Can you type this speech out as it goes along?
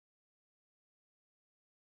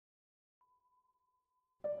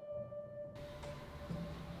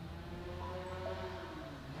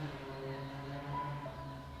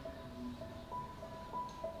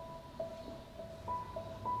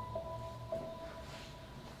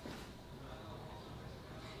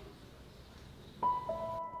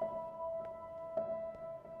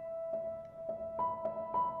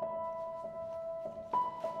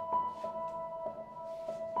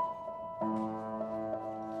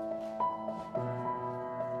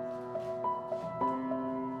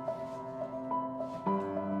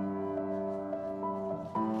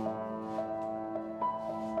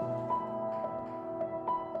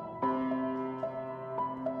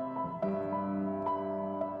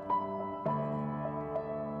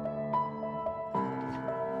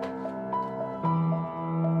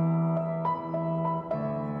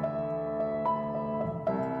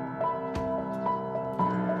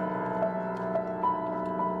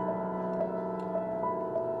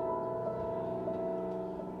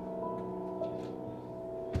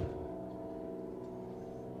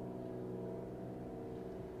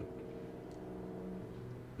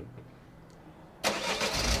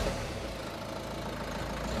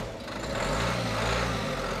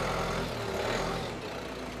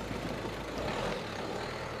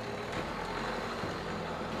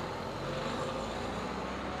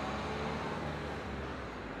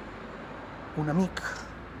un amic,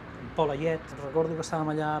 en Pol Ayet, recordo que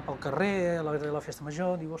estàvem allà pel carrer, a la festa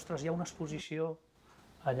major, diu, ostres, hi ha una exposició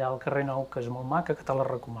allà al carrer Nou, que és molt maca, que te la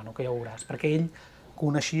recomano, que ja ho veuràs, perquè ell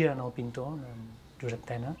coneixia el pintor, en Josep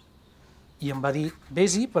Tenas, i em va dir,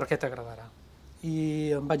 vés-hi perquè t'agradarà.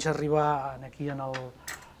 I em vaig arribar aquí a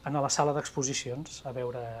la sala d'exposicions a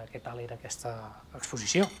veure què tal era aquesta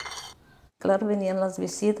exposició. Claro, venían las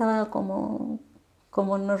visitas como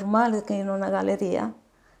normal que en una galería.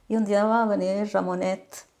 Y un día va a venir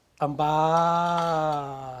Ramonet. Em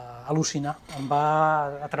va al·lucinar, em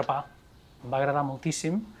va atrapar, em va agradar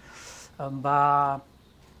moltíssim, em va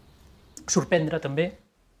sorprendre també.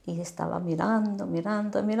 Y estaba mirando,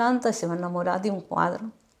 mirando, mirando y se va a enamorar de un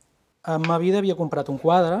cuadro. En ma vida havia comprat un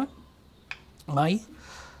quadre, mai,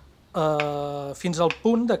 fins al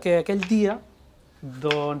punt que aquell dia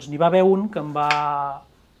n'hi va haver un que em va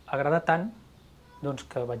agradar tant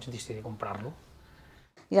que vaig decidir comprar-lo.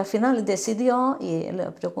 Y al final decidió y le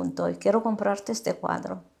preguntó, quiero comprarte este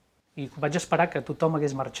cuadro. I vaig esperar que tothom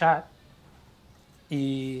hagués marxat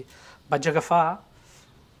i vaig agafar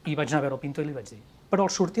i vaig anar a veure el pintor i li vaig dir. Però al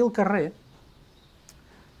sortir al carrer,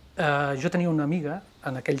 jo tenia una amiga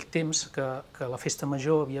en aquell temps que la festa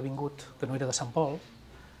major havia vingut, que no era de Sant Pol,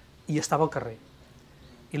 i estava al carrer.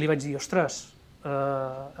 I li vaig dir, ostres,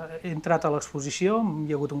 he entrat a l'exposició,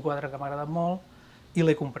 hi ha hagut un quadre que m'ha agradat molt i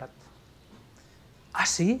l'he comprat. Ah,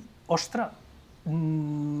 sí? Ostres,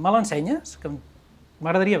 me l'ensenyes? Que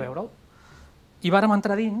m'agradaria veure'l. I vàrem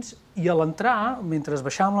entrar dins i a l'entrar, mentre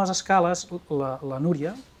baixàvem les escales, la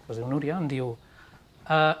Núria, que es diu Núria, em diu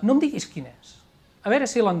no em diguis quin és, a veure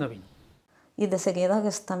si l'endevino. I de seguida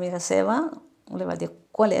aquesta amiga seva li va dir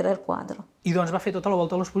qual era el quadre. I doncs va fer tota la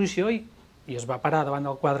volta a l'exposició i es va parar davant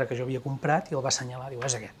del quadre que jo havia comprat i el va assenyalar, diu,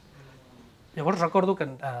 és aquest. Llavors recordo que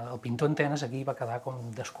el pintor en Tenas aquí va quedar com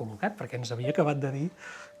descol·locat, perquè ens havia acabat de dir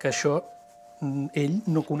que això ell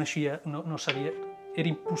no coneixia, no sabia, era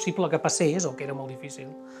impossible que passés o que era molt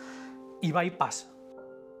difícil. I va i passa.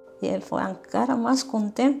 I ell fue encara més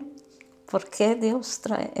content, perquè diu,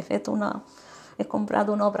 ostres, he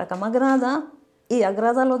comprado una obra que m'agrada y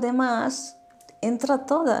agrada a los demás, entre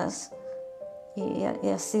todas. Y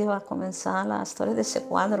así va a comenzar la historia de ese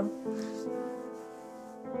cuadro.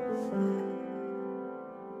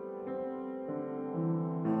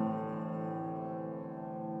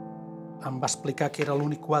 Em va explicar que era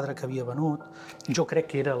l'únic quadre que havia venut. Jo crec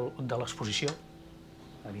que era el de l'exposició,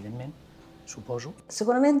 evidentment, suposo.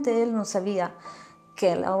 Seguramente él no sabía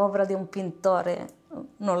que la obra de un pintor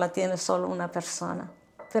no la tiene solo una persona.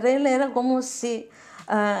 Pero él era como si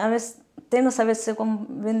Tenas hagués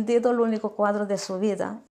vendido el único cuadro de su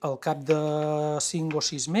vida. Al cap de 5 o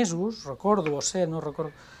 6 mesos, recordo, o 7, no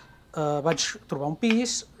recordo, vaig trobar un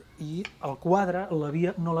pis i el quadre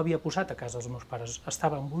no l'havia posat a casa dels meus pares,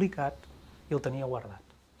 estava embolicat i el tenia guardat.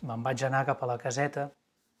 Me'n vaig anar cap a la caseta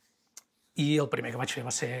i el primer que vaig fer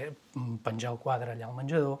va ser penjar el quadre allà al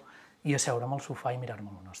menjador i asseure'm al sofà i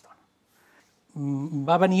mirar-me'l una estona.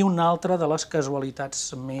 Va venir una altra de les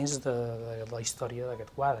casualitats més de la història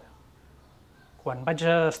d'aquest quadre. Quan vaig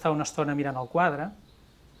estar una estona mirant el quadre,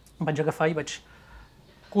 em vaig agafar i vaig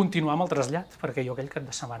continuar amb el trasllat, perquè jo aquell cap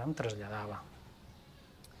de setmana em traslladava.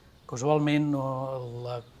 Casualment,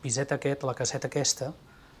 la piseta aquesta, la caseta aquesta,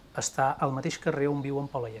 està al mateix carrer on viu en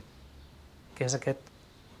Pol Ayet, que és aquest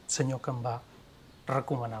senyor que em va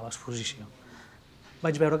recomanar l'exposició.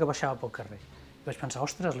 Vaig veure que baixava pel carrer. Vaig pensar,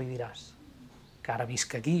 ostres, li diràs que ara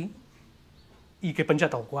visc aquí i que he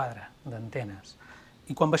penjat el quadre d'en Tenas.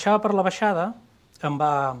 I quan baixava per la baixada, em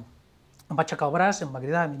va aixecar el braç, em va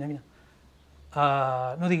cridar, mira,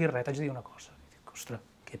 no diguis res, t'haig de dir una cosa. I dic, ostres,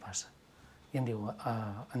 què passa? I em diu,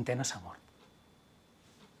 en Tenas s'ha mort.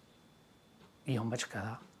 I jo em vaig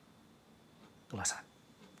quedar glaçat.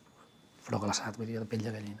 Però glaçat, vull dir, de pell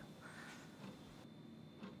de gallina.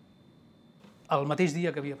 El mateix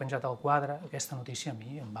dia que havia penjat el quadre, aquesta notícia a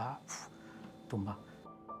mi em va tombar.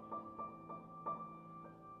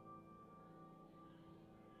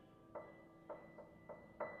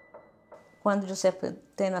 Quan Josep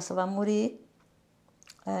Tenas va morir,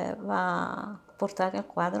 va portar el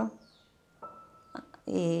quadre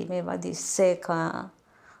i me va dir, sé que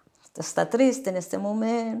està trist en aquest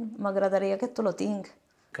moment, m'agradaria que tu lo tinc.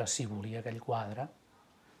 Que si volia aquell quadre,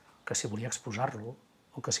 que si volia exposar-lo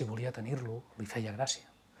o que si volia tenir-lo, li feia gràcia.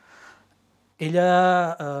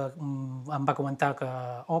 Ella em va comentar que,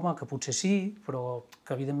 home, que potser sí, però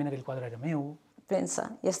que evidentment aquell quadre era meu.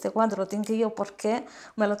 Pensa, y este cuadro lo tengo yo porque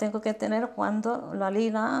me lo tengo que tener cuando la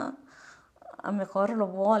Lina a lo mejor lo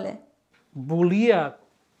vuole. Volia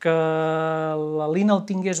que la Lina el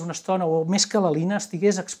tingués una estona, o més que la Lina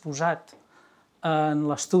estigués exposat en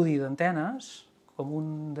l'estudi d'en Tenas, com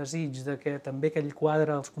un desig de que també aquell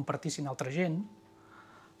quadre els compartissin altra gent,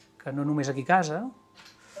 que no només aquí a casa,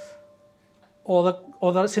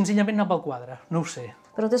 o de senzillament anar pel quadre, no ho sé.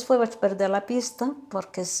 Pero después vaig perder la pista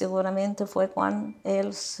porque seguramente fue cuando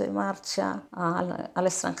él se marcha al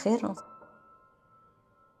extranjero.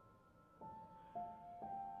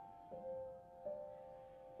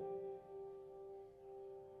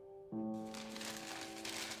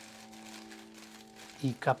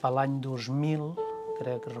 I cap a l'any 2000,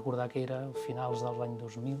 crec recordar que era a finals de l'any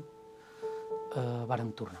 2000,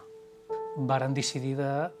 vàrem tornar. Vàrem decidir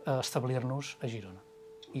d'establir-nos a Girona.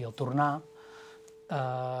 I al tornar,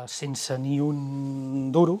 sense ni un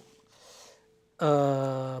duro,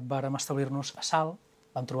 vàrem establir-nos a Salt,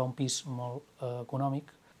 vam trobar un pis molt econòmic,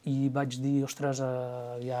 i vaig dir, ostres,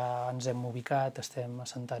 ja ens hem ubicat, estem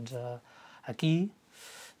assentats aquí,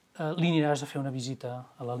 li aniràs a fer una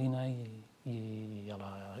visita a la Lina i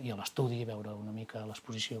a l'estudi, veure una mica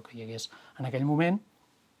l'exposició que hi hagués en aquell moment,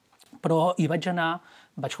 però hi vaig anar,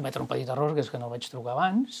 vaig cometre un petit error, que és que no el vaig trucar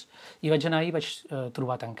abans, i vaig anar i vaig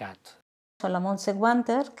trobar tancat. La Montse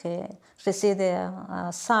Guanter, que reside a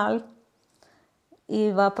Salt, y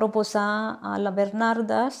va a proposar a la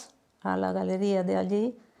Bernardas, a la galería de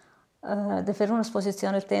allí, de hacer una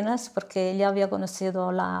exposición de Tenas, porque ella había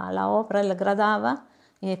conocido la obra, le agradava,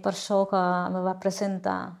 i per això que me va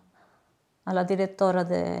presentar a la directora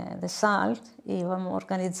de Salt i vam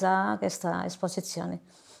organitzar aquesta exposició.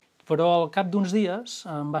 Però al cap d'uns dies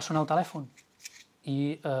em va sonar el telèfon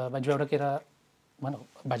i vaig veure que era... Bueno,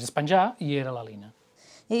 vaig despenjar i era la Lina.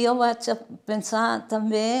 I jo vaig pensar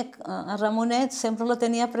també que a Ramonet sempre lo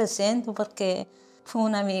tenia present perquè fou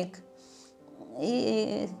un amic.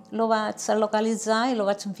 I lo vaig localitzar i lo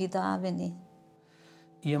vaig invitar a venir.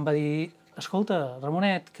 I em va dir, escolta,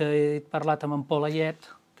 Ramonet, que he parlat amb en Pol Ayet,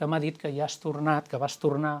 que m'ha dit que ja has tornat, que vas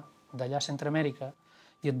tornar d'allà a Centreamèrica,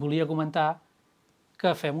 i et volia comentar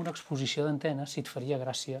que fem una exposició d'antenes, si et faria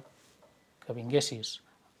gràcia que vinguessis.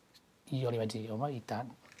 I jo li vaig dir, home, i tant,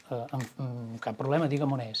 cap problema,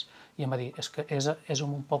 digue'm on és. I em va dir, és que és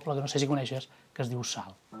un poble que no sé si coneixes, que es diu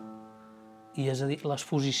Salt. I és a dir,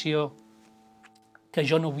 l'exposició que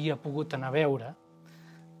jo no havia pogut anar a veure,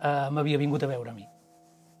 m'havia vingut a veure a mi.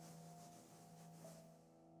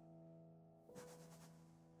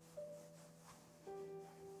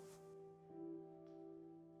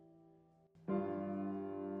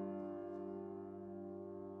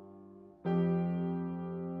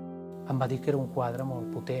 Em va dir que era un quadre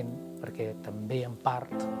molt potent, perquè també, en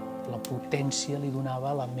part, la potència li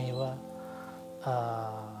donava el meu,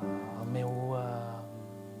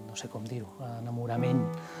 no sé com dir-ho, enamorament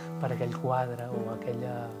per aquell quadre o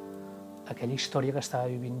aquella història que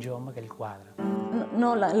estava vivint jo amb aquell quadre.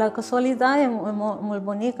 No, la casualidad es muy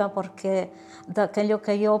bonita porque de aquello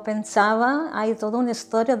que yo pensaba hay toda una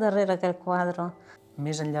historia darrere aquell quadre.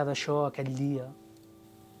 Més enllà d'això, aquell dia,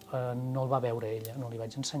 no el va veure ella, no li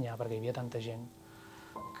vaig ensenyar perquè hi havia tanta gent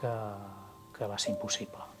que va ser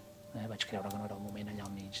impossible. Vaig creure que no era el moment allà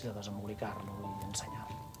al mig de desembolicar-lo i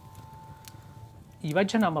ensenyar-lo. I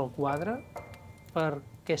vaig anar amb el quadre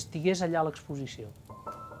perquè estigués allà a l'exposició.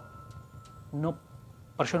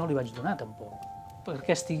 Per això no li vaig donar, tampoc.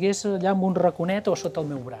 Perquè estigués allà amb un raconet o sota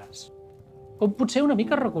el meu braç. Com potser una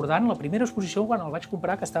mica recordant la primera exposició quan el vaig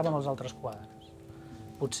comprar, que estava amb els altres quadres.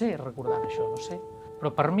 Potser recordant això, no sé. Però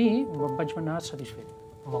per mi em vaig anar satisfet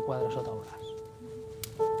amb el quadre sota el braç.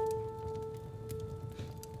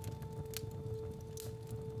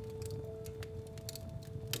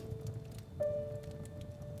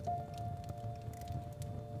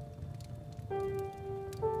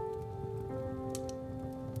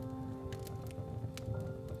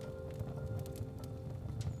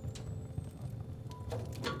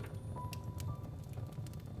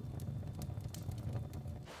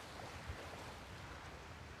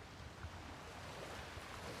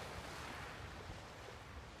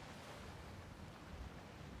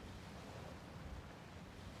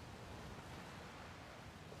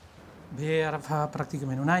 Bé, ara fa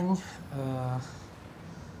pràcticament un any.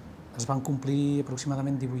 Es van complir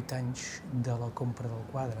aproximadament 18 anys de la compra del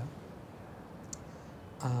quadre.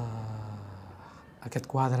 Aquest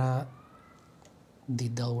quadre,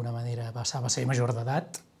 dit d'alguna manera, passava a ser major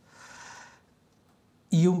d'edat.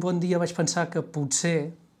 I un bon dia vaig pensar que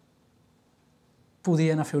potser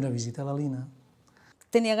podia anar a fer una visita a la Lina.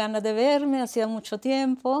 Tenía ganas de verme, hacía mucho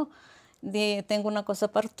tiempo, tengo una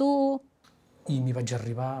cosa per tu. I m'hi vaig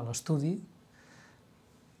arribar a l'estudi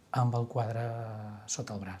amb el quadre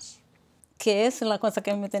sota el braç. Que és la cosa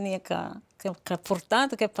que me tenia que portar,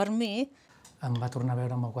 que per mi. Em va tornar a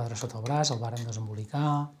veure amb el quadre sota el braç, el vàrem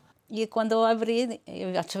desembolicar. I quan ho obri,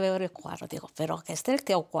 vaig veure el quadre. Dic, però aquest és el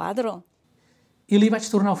teu quadre. I li vaig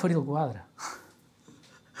tornar a oferir el quadre.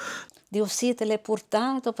 Diu, sí, te l'he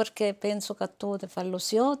portato perché penso che a tu ti fa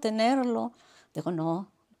illusione tenerlo. Dico,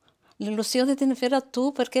 no, l'illusione di tenere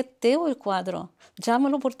tu perché è teu il quadro. Già me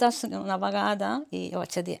lo portassi una vegada e io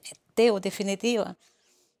vaig dire, è teu, definitiva.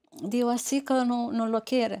 Digo, así que no lo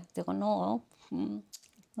quiere. Digo, no,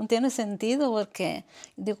 no tiene sentido porque,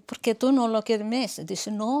 digo, porque tú no lo quieres más.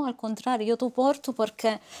 Dice, no, al contrario, yo te porto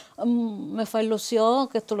perquè me fa il·lusió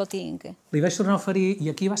que tu lo tingui. Li vaig tornar a oferir, i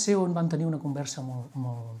aquí va ser on van tenir una conversa molt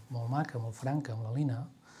maca, molt franca, amb la Lina,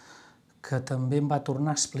 que també em va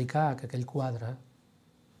tornar a explicar que aquell quadre,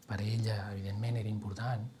 per ella, evidentment, era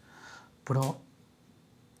important, però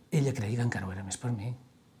ella creia que encara ho era més per mi.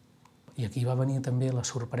 I aquí va venir també la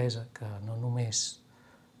sorpresa, que no només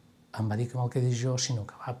em va dir que me'l quedés jo, sinó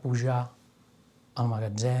que va pujar al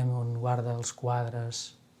magatzem on guarda els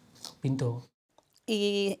quadres, el pintor.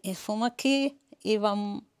 I fum aquí, i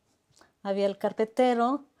vam havia el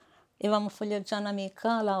carpetero, i vam fulletjar una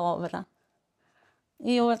mica l'obra.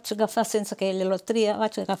 I jo vaig agafar, sense que ell lo tria,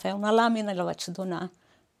 vaig agafar una làmina i la vaig donar.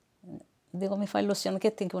 Digo, mi fa il·lusió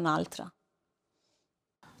que tingui una altra.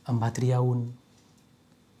 Em va triar un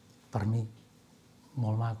per mi,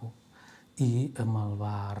 molt maco, i me'l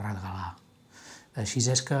va regalar. Així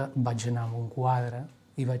és que vaig anar amb un quadre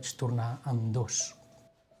i vaig tornar amb dos